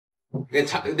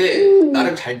근데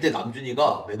나름 잘 때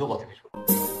남준이가 매너가 되게 좋아.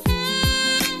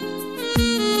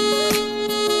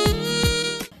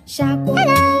 下过雨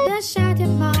的夏天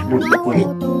吧，让我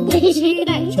都不期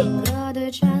待整个的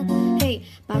晨黑，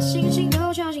把心情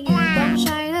都装进阳光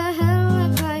晒得很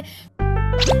凉快。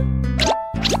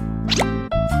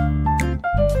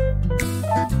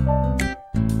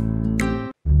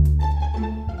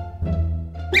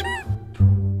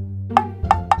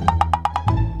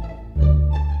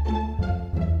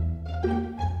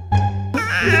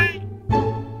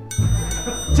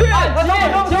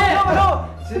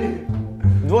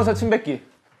누워서 침 뱉기.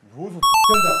 누워서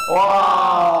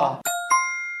와.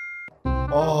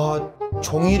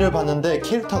 종이를 봤는데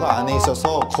캐릭터가 안에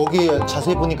있어서 거기에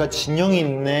자세히 보니까 진영이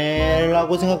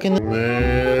있네라고 생각했는데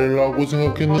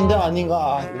근데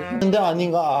아닌가.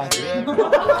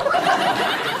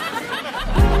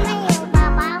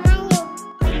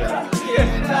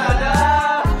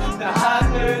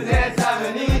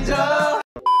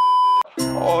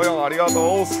 형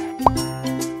아리가또.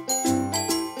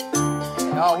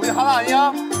 야, 우리 하나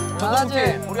아니야? 하나지?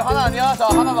 우리 하나 아니야? 자,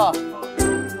 하나가.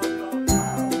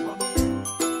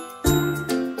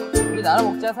 우리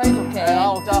나눠 먹자, 사이좋게. 네,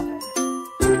 나눠 먹자.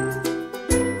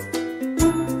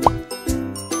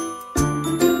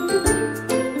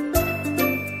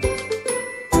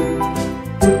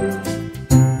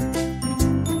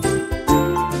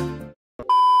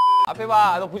 앞에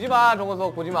봐. 너 보지 마,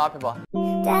 정원석. 보지 마, 앞에 봐.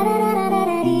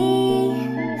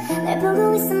 날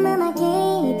보고 있으면 음악이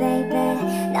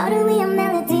baby 너를 위한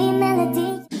멜로디 뭐해?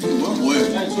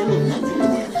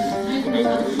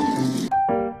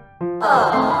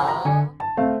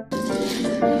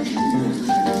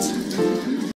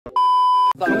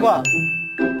 정과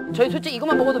저희 솔직히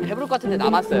이것만 먹어도 배부를 것 같은데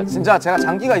남았어요. 진짜 제가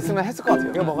장기가 있으면 했을 것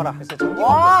같아요. 이거 먹어라.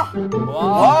 와!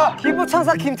 기부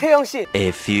천사 김태형 씨. A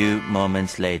few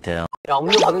moments later. 야,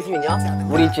 음료 받을 수 있냐?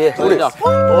 우리 있지. 우리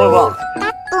먹어봐.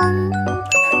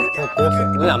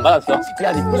 눈이 안 받았어?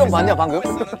 야, 니 표정 봤냐 방금?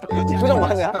 표정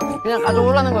봤냐? 그냥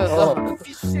가져오라는 거였어.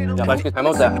 야, 맛있게 잘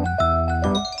먹었다.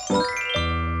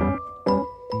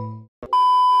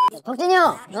 덕진이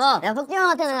형! 내가 덕진이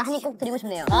형한테는 한 입 꼭 드리고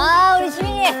싶네요. 아, 우리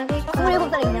시민이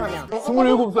 27살을 기념하며.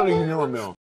 27살을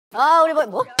기념하며. 아, 우리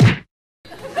뭐?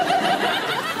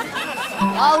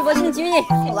 아, 우리 멋있는 지민이.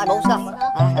 말 먹읍시다.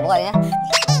 아, 나 뭐가 되냐?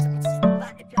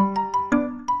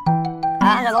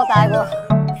 아, 잘 먹었다, 아이고.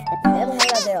 내가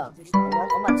먹어야 돼요.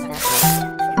 엄마 진짜.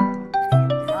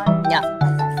 야,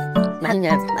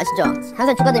 맛있네. 맛있죠?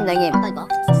 항상 축하드립니다, 형님. 맞다니까.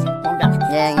 먹자.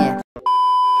 예, 형님.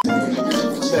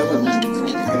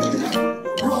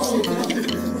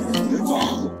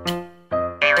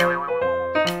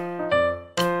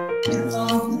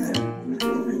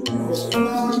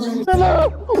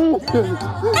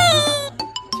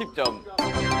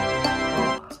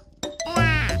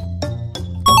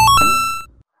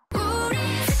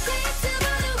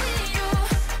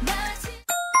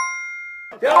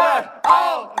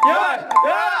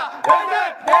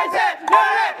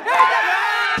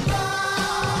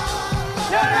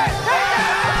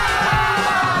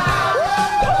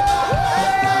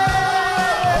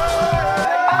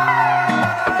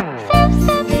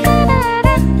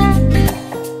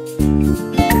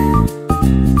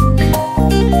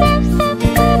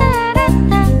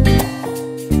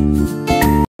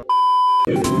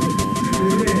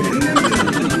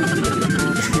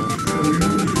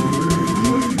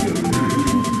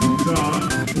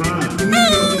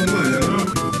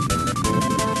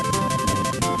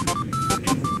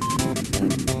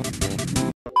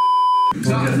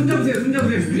 손잡으세요.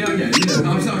 무리한 게 아니에요.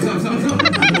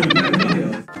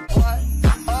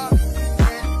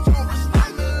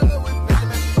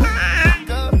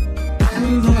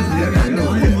 순서가 중요한 게 아니라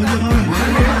먼저 하면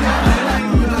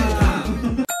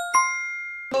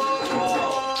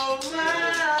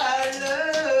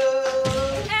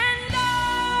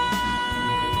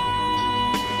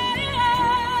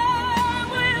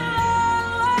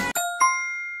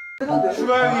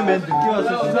슈가 형이 맨 늦게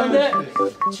왔어. 근데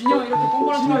진영 이렇게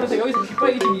꼼꼼한 소리에서 여기서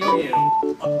뒷발이 지금 이 형이에요.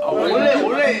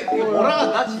 원래 이거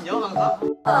몰아간다 진영 항상.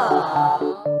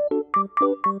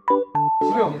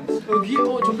 지금 여기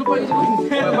점점 빨개지고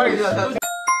있는데.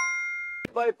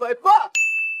 빨리 빨리 빠!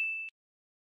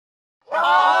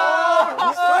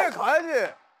 빨리 가야지.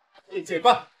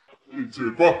 제발.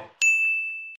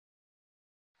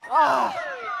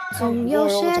总有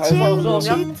些惊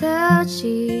奇的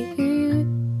际遇。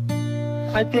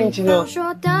 파이팅 진영.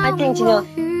 파이팅 진영.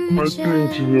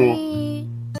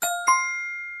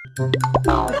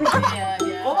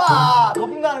 봐봐, 더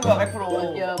빛나는 거야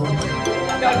 100%.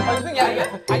 전승이야 이게?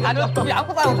 아니 우리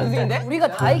아무것도 안 하고 전승인데? 우리가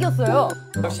다 이겼어요.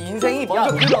 역시 인생이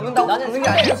먼저 글 얻는다고 나는 보는 게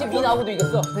아니야. 32나오고도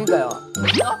이겼어. 그러니까요.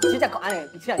 진짜 아니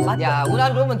미치 아니야. 야 오늘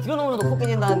안 좋으면 뒤로 놓으면도 코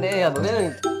깨진다는데 야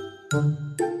너네는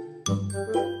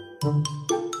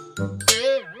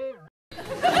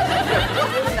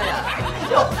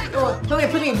형의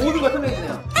표정이 모든 걸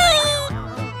설명해주네요.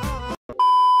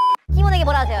 팀원에게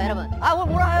뭐라 하세요, 여러분? 아 오늘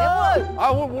뭐라 해요? 아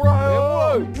오늘 뭐라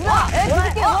해요? 누나!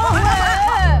 기죽게!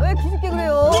 왜 기죽게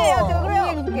그래요? 그래요,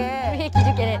 기죽게. 우리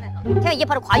기죽게래. 태형, 이게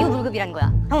바로 과유불급이라는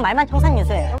거야. 형 말만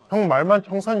청산유수예요. 형 말만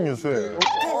청산유수예요.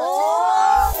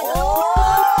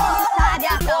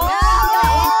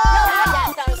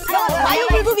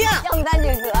 과유불급이야!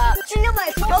 청산유수. 7년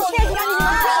만에 처음 본 7년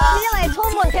만에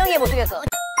처음 본 태형의 모습이었어.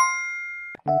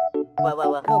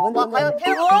 뭐야. 과연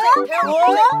태형?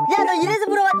 야, 너 이래서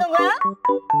물어봤던 거야?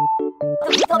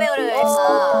 부터 배우를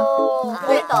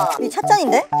그랬다. 이 첫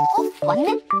잔인데?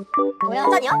 왔네? 뭐야?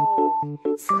 첫 잔이야?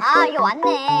 아, 이거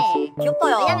왔네.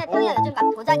 귀엽다, 야. 왜냐면 태형이가 요즘 막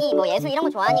도자기, 뭐 예술 이런 거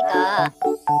좋아하니까.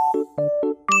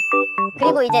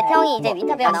 그리고 이제 태형이 이제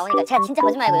윈터 배우 나오니까 제가 진짜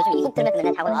거짓말 말고 요즘 이 곡 들으면서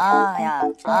맨날 자거든요.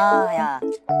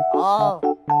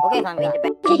 오케이, 그럼 윈터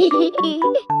배우.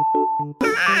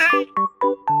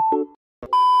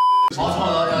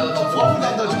 나 부합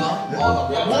난다 누나.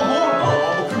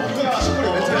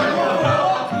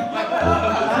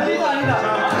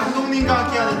 감독님과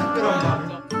함께하는 특별한 밤.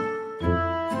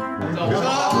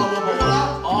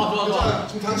 좋아.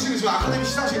 지금 당신은 지금 아카데미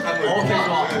시상식 갈 거예요. 오케이,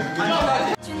 좋아.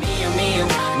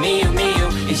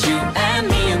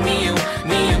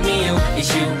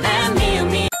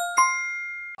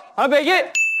 하나 빼기.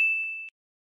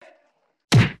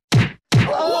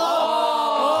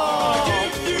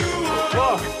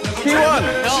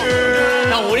 T1.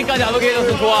 형 우리까지 안 오게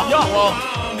해줘서 좋아.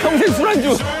 평생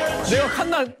술안주. 내가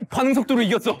칸나 반응 속도로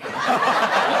이겼어.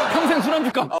 평생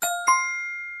술안주값.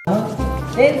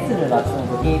 댄스를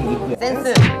맞추는 게임이 있고요.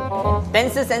 센스.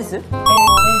 댄스.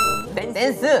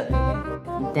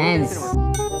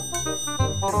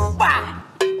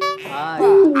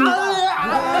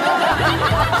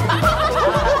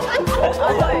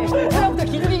 처음부터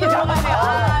기죽이게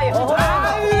들어갔네.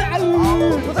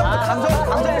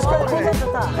 감정을 시켜버리네.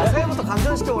 새해부터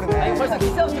감정 시켜버리네. 벌써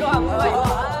기싸움 들어간 거야 이거.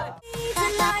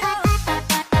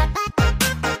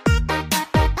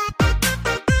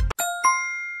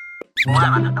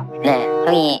 네,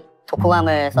 형이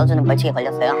독후감을 써주는 벌칙에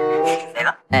걸렸어요.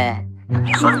 내가? 네.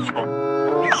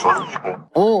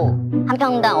 오, 한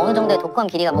평당 어느 정도의 독후감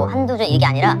길이가 뭐 한두 줄 이게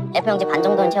아니라 F4용지 반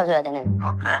정도는 채워줘야 되는.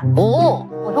 오,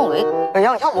 형 왜?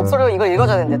 형 목소리로 이걸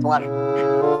읽어줘야 되는데 동화를.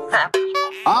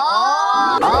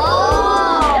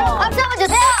 박수 한번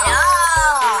주세요.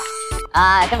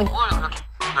 그럼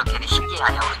그렇게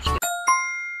신기하냐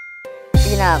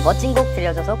우리 멋진 곡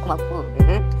들려줘서 고맙고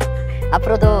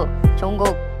앞으로도 좋은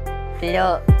곡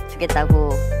들려주겠다고.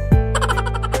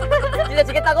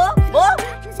 들려주겠다고? 뭐?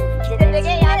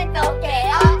 기들에게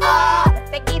약속해.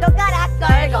 새끼 손가락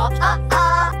걸고.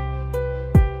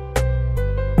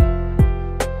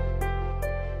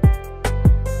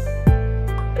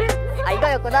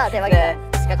 이거였구나. 대박이다.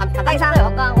 항상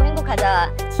건강하고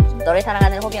행복하자. 너를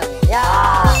사랑하는 호비 형님.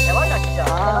 야 대박이다 진짜.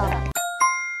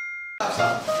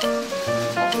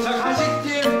 자, 간식팀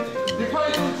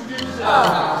닉파이 좀 주세요.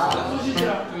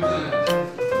 소시지랑 여러분들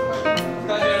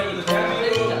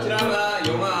대한민국 드라마,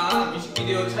 영화,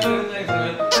 뮤직비디오 촬영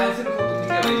현장에서는 안쓰는 것도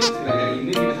굉장히 있습니다. 그냥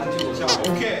있는 김에 다 찍고. 자,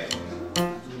 오케이.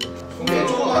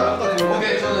 조금 알았다.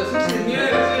 오케이, 저는 승진.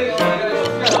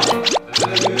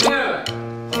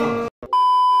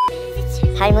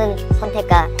 삶은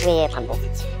선택과 후회의 반복.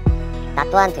 나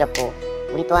또한 두렵고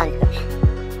우리 또한 두렵다.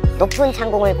 높은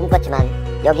창공을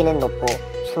꿈꿨지만 여기는 높고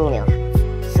추우며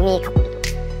숨이 가쁘기도.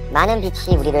 많은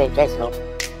빛이 우리를 쬐수록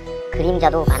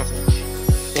그림자도 많아집니다.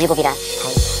 일곱이라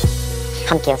다행이다.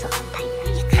 함께여서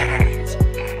다행이다.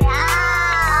 야,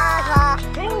 좋아.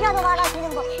 그림자도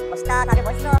많아지는 거 멋있다. 다들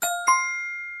멋있어.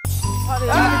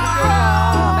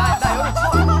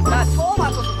 나 처음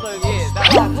왔었어 여기.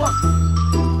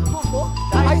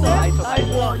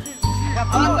 야,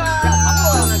 방금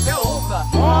가면 배워 먹자.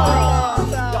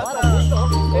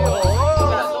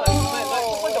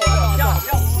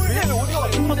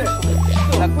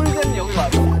 나 꿀잼 여기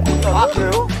왔어. 아,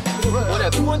 그래요? 뭐냐,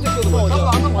 두 번째 거도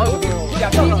야,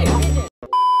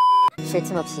 쉴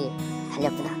틈 없이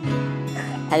달렸구나.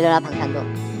 달려라 방탄도,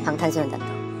 방탄소년단도.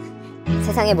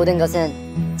 세상의 모든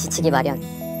것은 지치기 마련.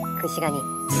 그 시간이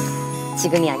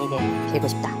지금이 아니길 빌고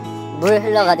싶다. 물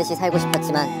흘러가듯이 살고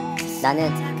싶었지만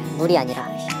나는 물이 아니라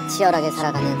치열하게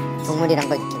살아가는 동물이란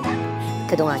걸 느낀다.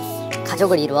 그동안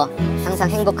가족을 이루어 항상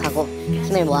행복하고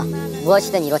힘을 모아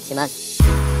무엇이든 이뤘지만